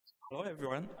Hello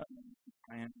everyone,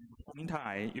 I am Ming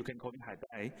Tai, you can call me Hai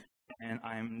Tai, and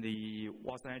I'm the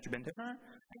WasmEdge maintainer.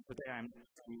 And today I'm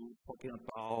talking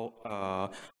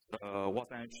about the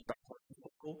WasmEdge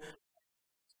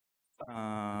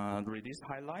release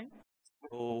highlight.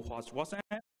 So what's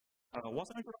WasmEdge?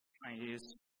 WasmEdge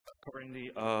is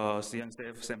currently a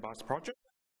CNCF sandbox project,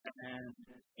 and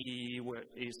it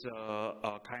is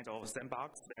a kind of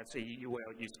sandbox that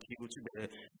will execute the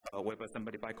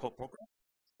WebAssembly bytecode program.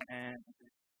 And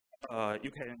you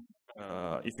can,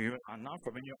 if you are not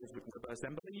familiar with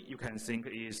WebAssembly, you can think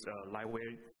it's a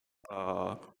lightweight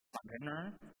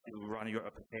container to run your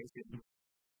application.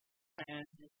 And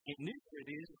in this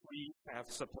release, we have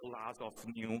support lots of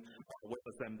new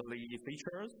WebAssembly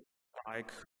features,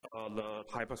 like the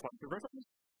typed function reference,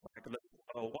 like the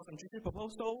WasmGC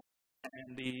proposal,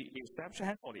 and the exception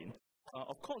handling.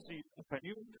 Of course, when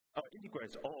you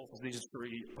integrate all of these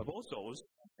three proposals,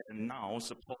 and now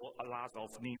support a lot of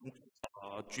new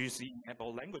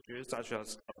GC-enabled languages such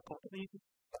as Kotlin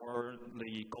or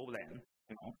the Golang.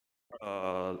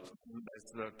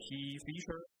 That's the key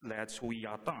feature that we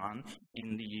are done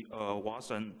in the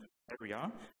Wasm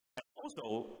area. And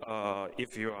also,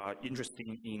 if you are interested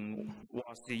in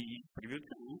WasC Preview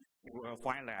 2, you will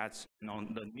find that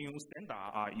the new standard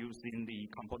are using the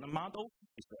component model.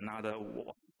 It's another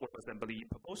WebAssembly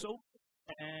proposal,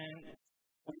 and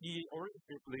we already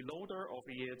built the loader of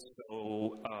it,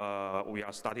 so we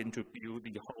are starting to build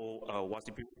the whole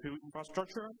WasC Preview 2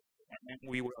 infrastructure, and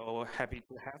we will happy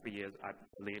to have it. I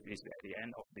believe it's at the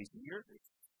end of this year.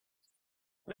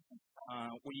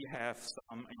 We have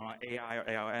some AI or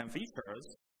LLM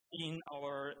features in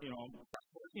our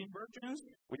 14 versions.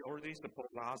 We already support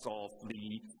lots of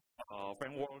the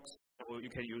frameworks. So you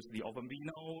can use the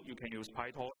OpenVINO, you can use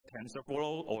Python,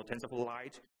 TensorFlow, or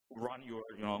TensorFlow-Lite to run your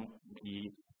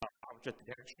the object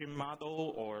detection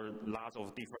model or lots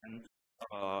of different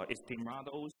esteem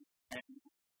models. And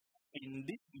in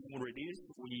this new release,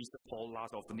 we support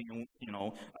lots of new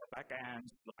backends,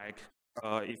 like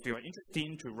if you're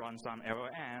interested to run some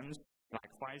LLMs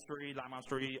like Phi3,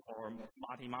 llama.3, or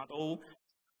multi-model,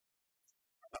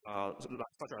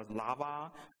 such as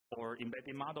Lava or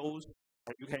embedded models,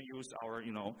 you can use our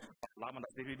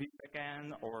llama.cpp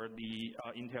backend or the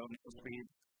Intel NeoSpeed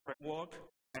framework.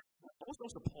 And also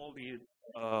support the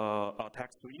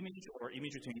text-to-image or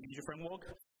image-to-image framework,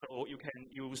 so you can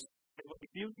use to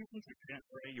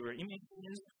generate your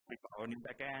images with our new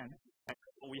backend. And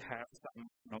we have some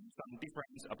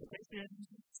different applications,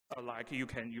 like you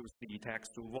can use the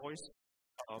text-to-voice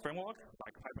framework,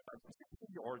 like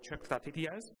or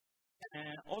check.tts.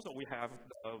 And also we have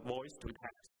the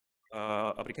voice-to-text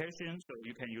application, so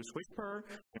you can use Whisper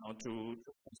to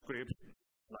script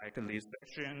like this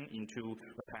section into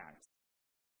the text.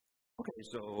 Okay,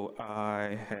 so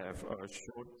I have a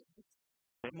short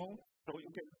demo. So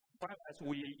you can find as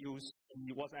we use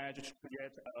the WasmEdge to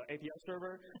create API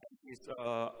server. It's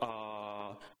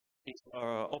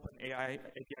OpenAI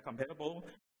API compatible,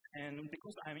 and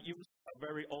because I'm using a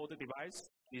very old device,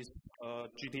 it's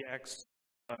GTX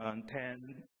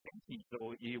 1080,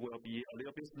 so it will be a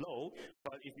little bit slow.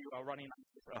 But if you are running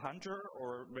 100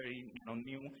 or very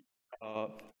new,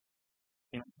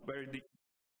 very new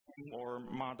or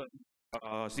modern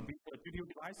GPU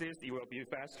devices, it will be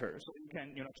faster. So you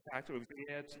can try to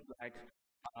it. Like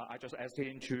I just asked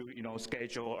him to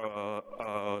schedule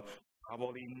a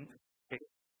traveling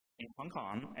in Hong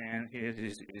Kong, and here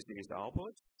is the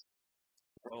output.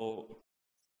 So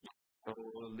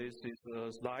this is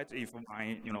the slide if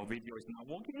my video is not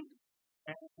working.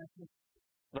 And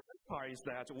the first part is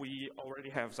that we already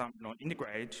have some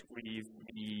integrate with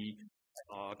the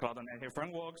cloud native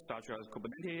frameworks such as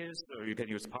Kubernetes, so you can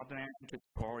use Partner to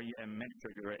deploy and manage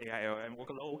your AI/LLM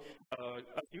workload.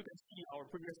 As you can see, our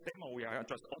previous demo, we are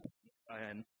just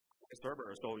opening a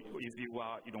server. So if you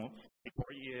are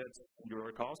deploy it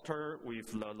your cluster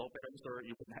with the load balancer,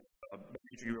 you can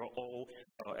manage your own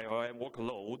LLM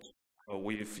workload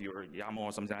with your YAML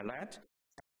or something like that.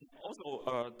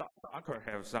 Also, Docker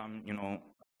have some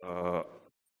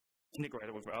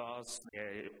integrated with us.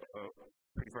 They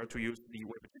prefer to use the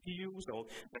web GPU, so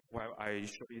that's why I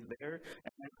show it there.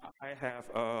 And I have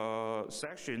a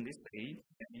section this day,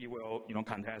 and it will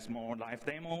contain more live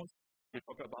demos. We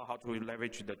talk about how to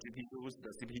leverage the GPUs, the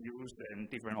CPUs, and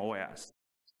different OS.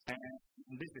 And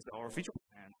this is our feature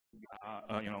plan.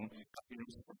 We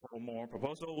support more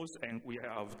proposals, and we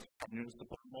have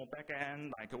support more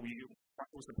backend, like we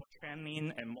support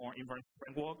training and more inference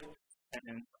framework,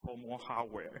 and support more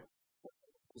hardware.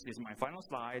 This is my final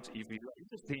slide. If you are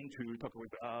interested to talk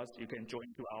with us, you can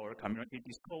join to our community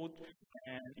Discord,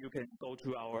 and you can go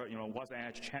to our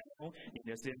WasmEdge channel in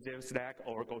the CNCF Slack,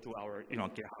 or go to our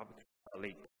GitHub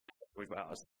link with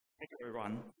us. Thank you,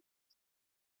 everyone.